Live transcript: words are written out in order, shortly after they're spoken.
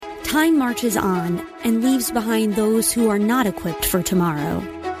Time marches on and leaves behind those who are not equipped for tomorrow.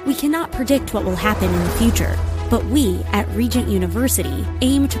 We cannot predict what will happen in the future, but we at Regent University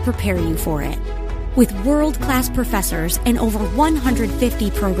aim to prepare you for it. With world-class professors and over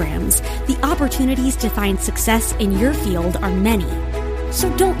 150 programs, the opportunities to find success in your field are many. So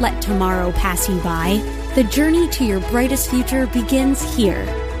don't let tomorrow pass you by. The journey to your brightest future begins here.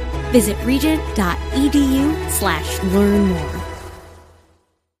 Visit regent.edu/learn more.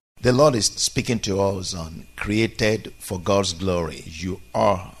 The Lord is speaking to us on created for God's glory. You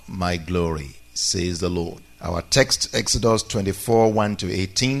are my glory, says the Lord. Our text, Exodus 24,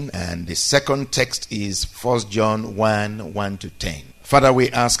 1-18, and the second text is 1 John 1, 1-10. Father, we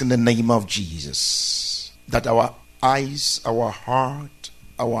ask in the name of Jesus that our eyes, our heart,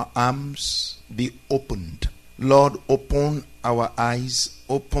 our arms be opened. Lord, open our eyes,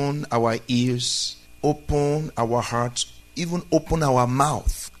 open our ears, open our hearts, even open our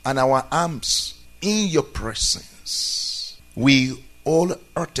mouth and our arms in your presence. We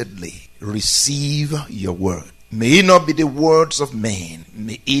wholeheartedly receive your word. May it not be the words of men,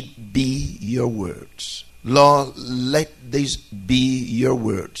 may it be your words. Lord, let this be your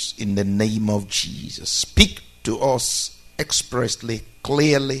words in the name of Jesus. Speak to us expressly,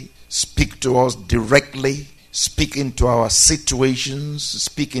 clearly. Speak to us directly. Speak into our situations.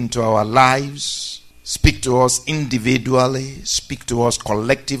 Speak into our lives. Speak to us individually. Speak to us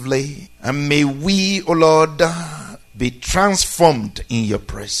collectively. And may we, O Lord, be transformed in your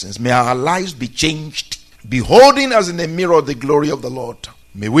presence. May our lives be changed, beholding as in a mirror the glory of the Lord.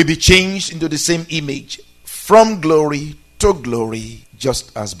 May we be changed into the same image, from glory to glory,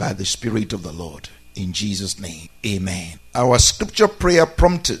 just as by the Spirit of the Lord. In Jesus' name, amen. Our scripture prayer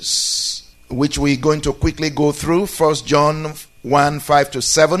prompters, which we're going to quickly go through, 1 John 1,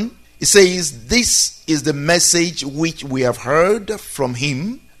 5-7. It says, "This is the message which we have heard from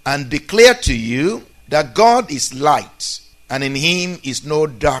him and declare to you, that God is light, and in him is no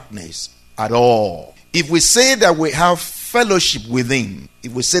darkness at all." If we say that we have fellowship with him,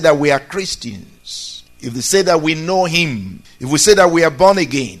 if we say that we are Christians, if we say that we know him, if we say that we are born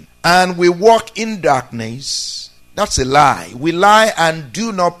again, and we walk in darkness, that's a lie. We lie and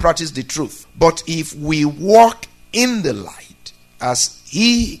do not practice the truth. But if we walk in the light, as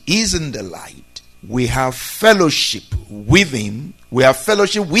he is in the light, we have fellowship with him, we have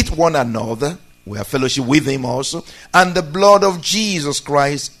fellowship with one another, we have fellowship with him also, and the blood of Jesus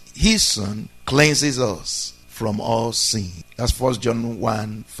Christ, his Son, cleanses us from all sin. That's 1 John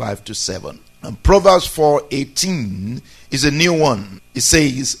 1, 5-7. And Proverbs 4:18 is a new one. It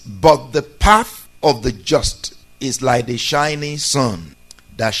says, "But the path of the just is like the shining sun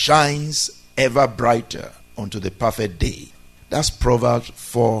that shines ever brighter unto the perfect day." That's Proverbs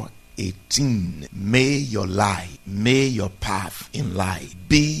 4:18. May your life, may your path in life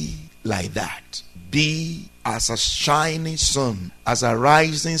be like that. Be as a shining sun, as a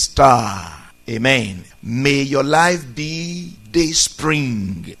rising star. Amen. May your life be day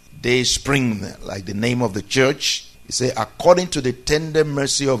spring, like the name of the church. It says, according to the tender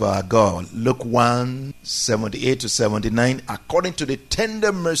mercy of our God. Luke 1, 78-79. According to the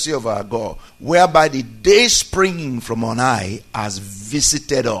tender mercy of our God, whereby the day springing from on high has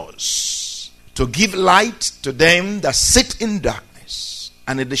visited us, to give light to them that sit in darkness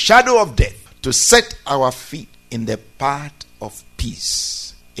and in the shadow of death, to set our feet in the path of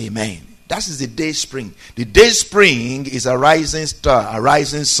peace. Amen. That is the day spring. The day spring is a rising star, a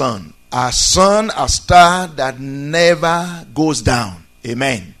rising sun. A sun, a star that never goes down.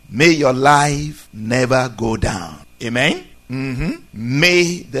 Amen. May your life never go down. Amen.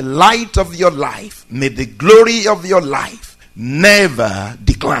 May the light of your life, may the glory of your life never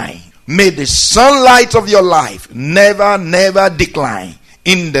decline. May the sunlight of your life never decline.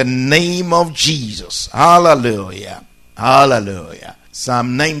 In the name of Jesus. Hallelujah. Hallelujah.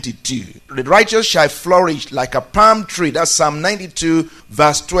 Psalm 92. The righteous shall flourish like a palm tree. That's Psalm 92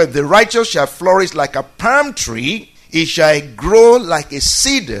 verse 12. The righteous shall flourish like a palm tree. It shall grow like a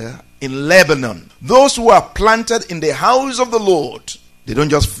cedar in Lebanon. Those who are planted in the house of the Lord, they don't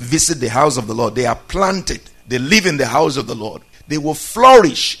just visit the house of the Lord. They are planted. They live in the house of the Lord. They will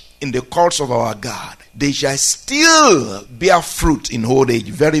flourish in the courts of our God. They shall still bear fruit in old age.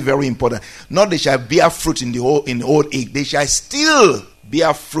 Very, very important. Not they shall bear fruit in old age. They shall still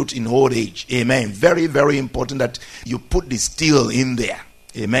bear fruit in old age. Amen. Very, very important that you put the still in there.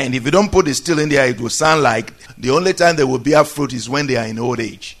 Amen. If you don't put the still in there, it will sound like the only time they will bear fruit is when they are in old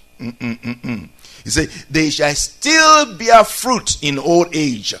age. He said, they shall still bear fruit in old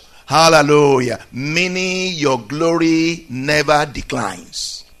age. Hallelujah. Meaning your glory never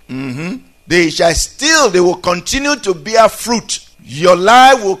declines. They will continue to bear fruit. Your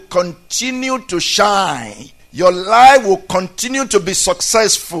life will continue to shine. Your life will continue to be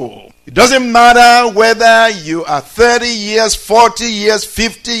successful. It doesn't matter whether you are 30 years, 40 years,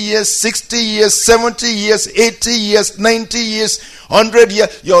 50 years, 60 years, 70 years, 80 years, 90 years, 100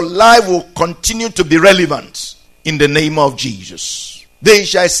 years. Your life will continue to be relevant in the name of Jesus. They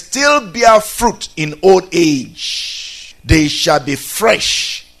shall still bear fruit in old age. They shall be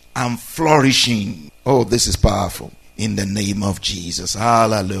fresh and flourishing. Oh, this is powerful. In the name of Jesus.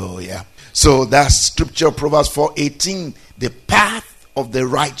 Hallelujah. So that's scripture, Proverbs 4:18. The path of the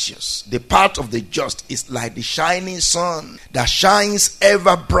righteous, the path of the just is like the shining sun that shines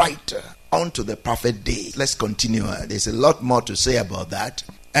ever brighter unto the perfect day. Let's continue. There's a lot more to say about that.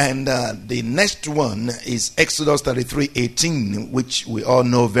 And the next one is Exodus 33:18, which we all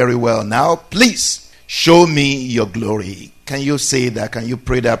know very well now. Please show me your glory. Can you say that? Can you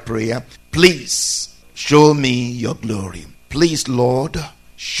pray that prayer? Please show me your glory. Please, Lord,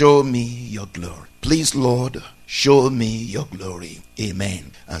 show me your glory. Please, Lord, show me your glory.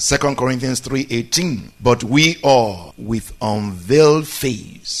 Amen. And 2 Corinthians 3:18. But we all, with unveiled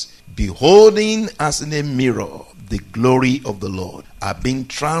face, beholding as in a mirror the glory of the Lord, are being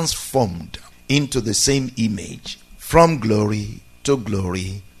transformed into the same image from glory to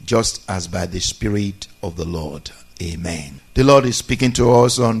glory, just as by the Spirit of the Lord. Amen. The Lord is speaking to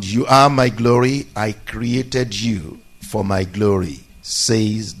us on, you are my glory. I created you for my glory,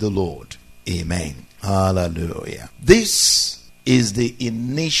 says the Lord. Amen. Hallelujah. This is the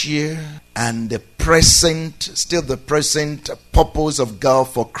initial and the present, still the present purpose of God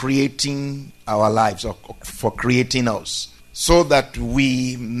for creating our lives, or for creating us, so that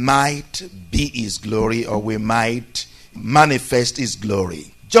we might be His glory, or we might manifest His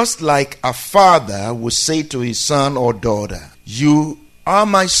glory. Just like a father would say to his son or daughter, you are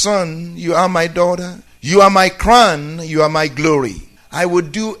my son, you are my daughter, you are my crown, you are my glory. I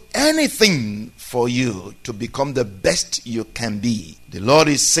would do anything for you to become the best you can be. The Lord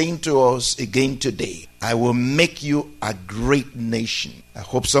is saying to us again today, I will make you a great nation. I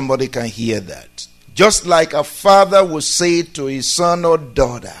hope somebody can hear that. Just like a father would say to his son or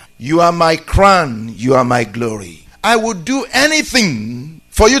daughter, you are my crown, you are my glory. I will do anything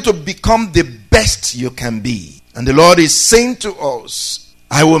for you to become the best you can be. And the Lord is saying to us,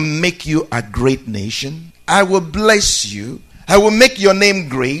 I will make you a great nation. I will bless you. I will make your name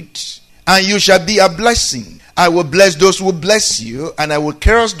great, and you shall be a blessing. I will bless those who bless you, and I will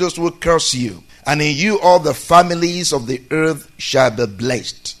curse those who curse you. And in you all the families of the earth shall be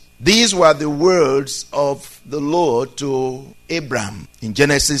blessed. These were the words of the Lord to Abraham in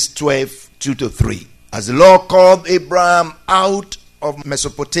Genesis 12:2-3. As the Lord called Abraham out of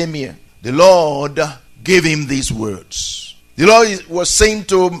Mesopotamia, the Lord gave him these words. The Lord was saying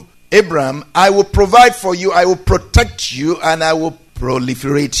to Abraham, I will provide for you, I will protect you, and I will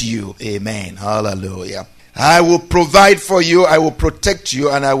proliferate you. Amen. Hallelujah. I will provide for you, I will protect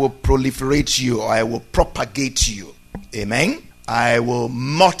you, and I will proliferate you, or I will propagate you. Amen. I will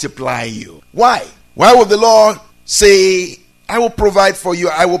multiply you. Why? Why would the Lord say, I will provide for you,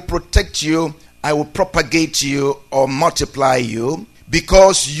 I will protect you, I will propagate you, or multiply you?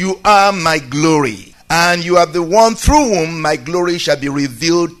 Because you are my glory, and you are the one through whom my glory shall be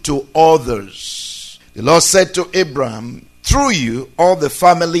revealed to others. The Lord said to Abraham, through you all the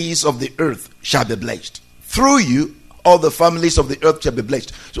families of the earth shall be blessed. Through you all the families of the earth shall be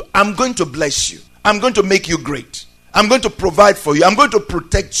blessed. So I'm going to bless you. I'm going to make you great. I'm going to provide for you. I'm going to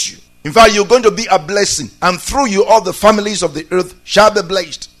protect you. In fact, you're going to be a blessing. And through you all the families of the earth shall be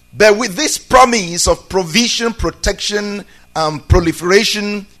blessed. But with this promise of provision, protection, and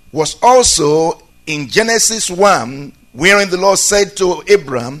proliferation was also in Genesis 1, wherein the Lord said to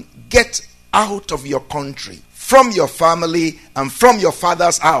Abraham, get out of your country, from your family, and from your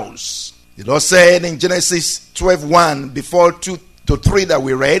father's house. The Lord said in Genesis 12:1, before 2-3 that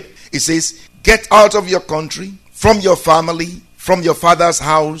we read, it says, get out of your country, from your family, from your father's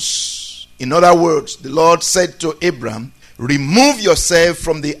house. In other words, the Lord said to Abraham, remove yourself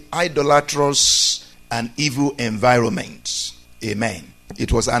from the idolatrous and evil environment. Amen.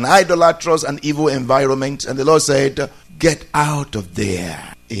 It was an idolatrous and evil environment, and the Lord said, get out of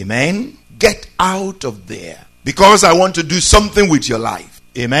there. Amen. Get out of there, because I want to do something with your life.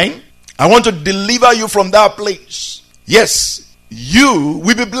 Amen. I want to deliver you from that place. Yes, you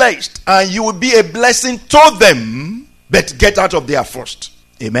will be blessed, and you will be a blessing to them, but get out of there first.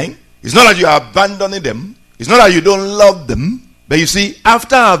 Amen. It's not that you are abandoning them. It's not that you don't love them. But you see,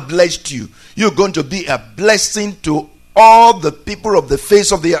 after I've blessed you, you're going to be a blessing to all the people of the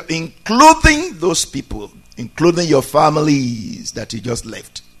face of the earth, including those people, including your families that you just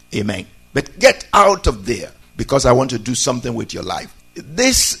left. Amen. But get out of there. because I want to do something with your life.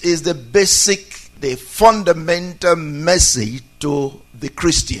 This is the basic, the fundamental message to the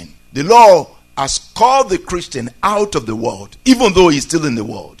Christian. The Lord has called the Christian out of the world, even though he's still in the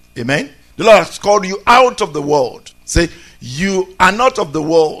world. Amen? The Lord has called you out of the world. Say, you are not of the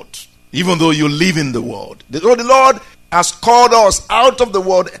world, even though you live in the world. The Lord has called us out of the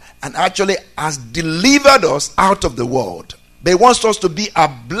world and actually has delivered us out of the world. But he wants us to be a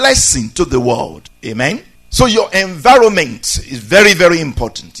blessing to the world. Amen? So your environment is very, very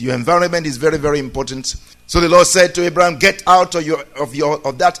important. Your environment is very, very important. So the Lord said to Abraham, get out of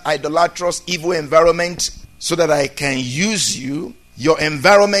that idolatrous, evil environment so that I can use you. Your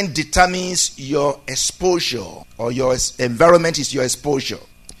environment determines your exposure, or your environment is your exposure.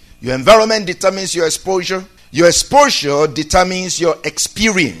 Your environment determines your exposure. Your exposure determines your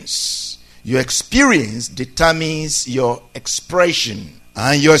experience. Your experience determines your expression.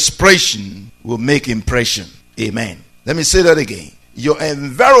 And your expression will make impression. Amen. Let me say that again. Your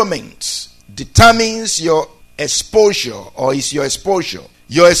environment determines your exposure, or is your exposure.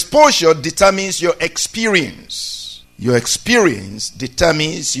 Your exposure determines your experience. Your experience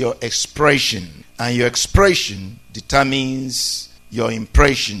determines your expression. And your expression determines your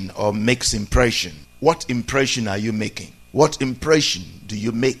impression, or makes impression. What impression are you making? What impression do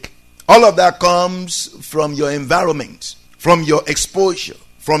you make? All of that comes from your environment, from your exposure,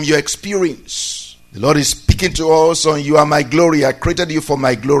 from your experience. The Lord is speaking to us on, you are my glory. I created you for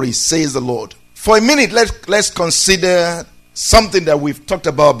my glory, says the Lord. For a minute, let's consider something that we've talked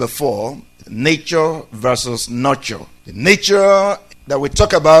about before, nature versus nurture. The nature that we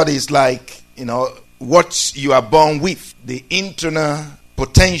talk about is like, what you are born with, the internal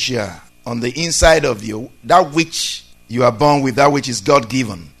potential on the inside of you, that which you are born with, that which is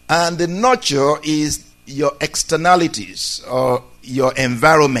God-given. And the nurture is your externalities or your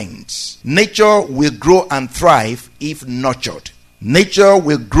environment. Nature will grow and thrive if nurtured. Nature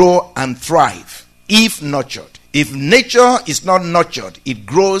will grow and thrive if nurtured. If nature is not nurtured, it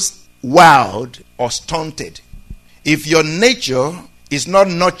grows wild or stunted. If your nature is not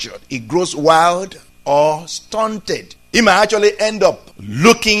nurtured, it grows wild or stunted. It might actually end up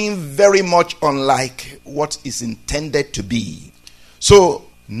looking very much unlike what is intended to be. So,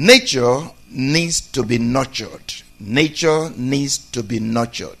 nature needs to be nurtured. Nature needs to be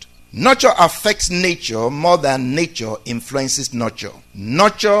nurtured. Nurture affects nature more than nature influences nurture.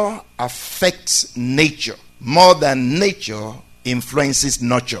 Nurture affects nature more than nature influences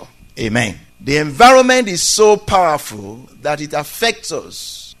nurture. Amen. The environment is so powerful that it affects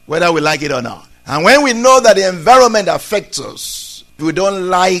us, whether we like it or not. And when we know that the environment affects us, we don't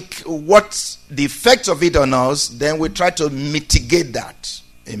like what the effects of it on us, then we try to mitigate that.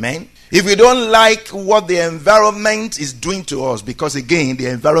 Amen. If we don't like what the environment is doing to us, because again, the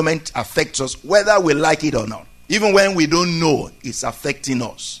environment affects us whether we like it or not. Even when we don't know it's affecting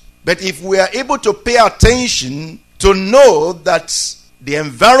us. But if we are able to pay attention to know that the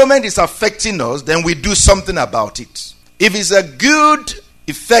environment is affecting us, then we do something about it. If it's a good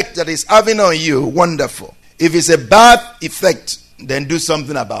effect that is having on you, wonderful. If it's a bad effect, then do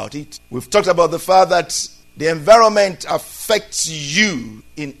something about it. We've talked about the fact that the environment affects you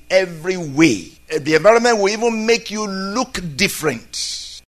in every way. The environment will even make you look different.